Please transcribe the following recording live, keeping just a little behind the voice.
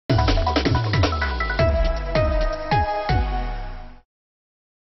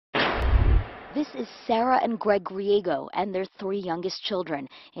Sarah and Greg Griego and their 3 youngest children.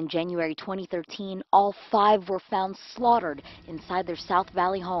 In January 2013, all 5 were found slaughtered inside their South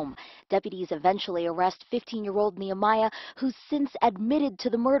Valley home. Deputies eventually arrest 15-year-old Nehemiah, who's since admitted to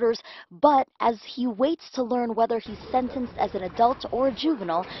the murders, but as he waits to learn whether he's sentenced as an adult or a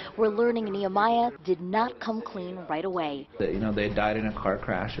juvenile, we're learning Nehemiah did not come clean right away. They died in a car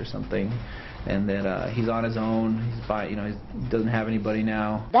crash or something, and that he's on his own. He's by, he doesn't have anybody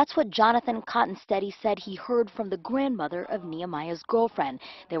now. That's what Jonathan Cottonsteady said he heard from the grandmother of Nehemiah's girlfriend.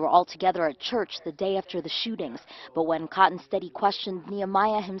 They were all together at church the day after the shootings. But when Cottonsteady questioned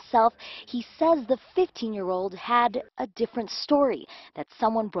Nehemiah himself, he says the 15-year-old had a different story, that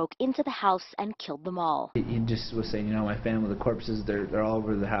someone broke into the house and killed them all. He just was saying, my family, the corpses, they're all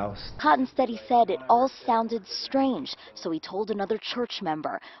over the house. Cottonsteady said it all sounded strange, so he told another church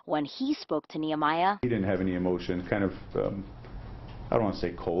member. When he spoke to Nehemiah, he didn't have any emotion, kind of, I don't want to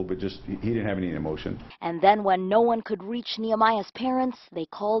say cold, but just he didn't have any emotion. And then when no one could reach Nehemiah's parents, they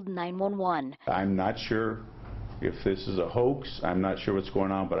called 911. I'm not sure if this is a hoax. I'm not sure what's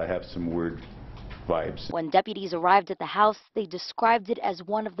going on, but I have some weird vibes. When deputies arrived at the house, they described it as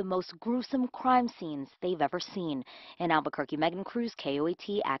one of the most gruesome crime scenes they've ever seen. In Albuquerque, Megan Cruz,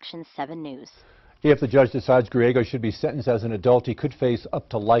 KOAT Action 7 News. If the judge decides Griego should be sentenced as an adult, he could face up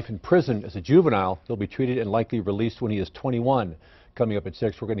to life in prison. As a juvenile, he'll be treated and likely released when he is 21. Coming up at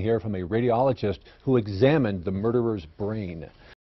 6, we're going to hear from a radiologist who examined the murderer's brain.